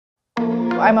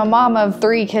I'm a mom of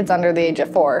 3 kids under the age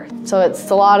of 4, so it's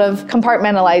a lot of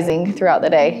compartmentalizing throughout the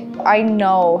day. I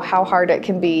know how hard it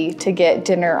can be to get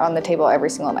dinner on the table every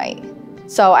single night.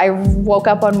 So I woke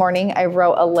up one morning, I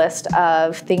wrote a list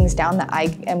of things down that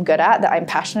I am good at, that I'm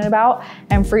passionate about,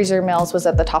 and freezer meals was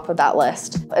at the top of that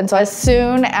list. And so as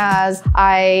soon as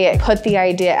I put the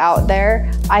idea out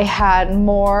there, I had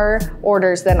more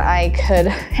orders than I could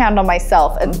handle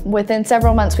myself. And within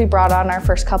several months, we brought on our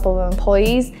first couple of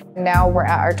employees. Now we're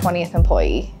at our 20th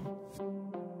employee.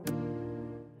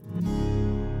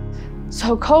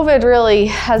 So COVID really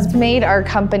has made our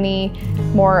company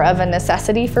more of a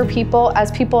necessity for people.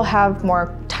 As people have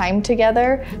more time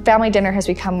together, family dinner has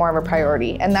become more of a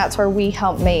priority, and that's where we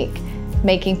help make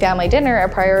making family dinner a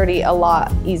priority a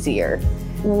lot easier.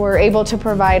 We're able to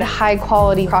provide high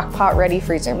quality crock-pot ready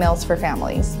freezer meals for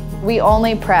families. We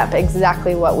only prep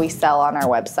exactly what we sell on our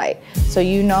website. So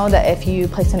you know that if you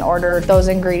place an order, those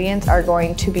ingredients are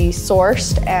going to be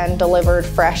sourced and delivered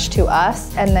fresh to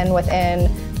us, and then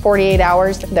within 48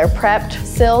 hours, they're prepped,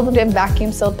 sealed in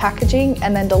vacuum sealed packaging,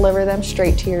 and then deliver them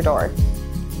straight to your door.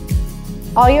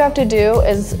 All you have to do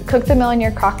is cook the meal in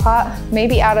your crock pot,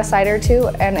 maybe add a side or two,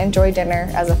 and enjoy dinner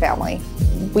as a family.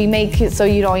 We make it so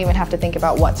you don't even have to think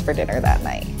about what's for dinner that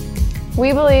night.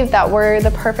 We believe that we're the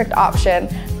perfect option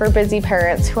for busy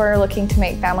parents who are looking to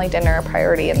make family dinner a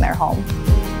priority in their home.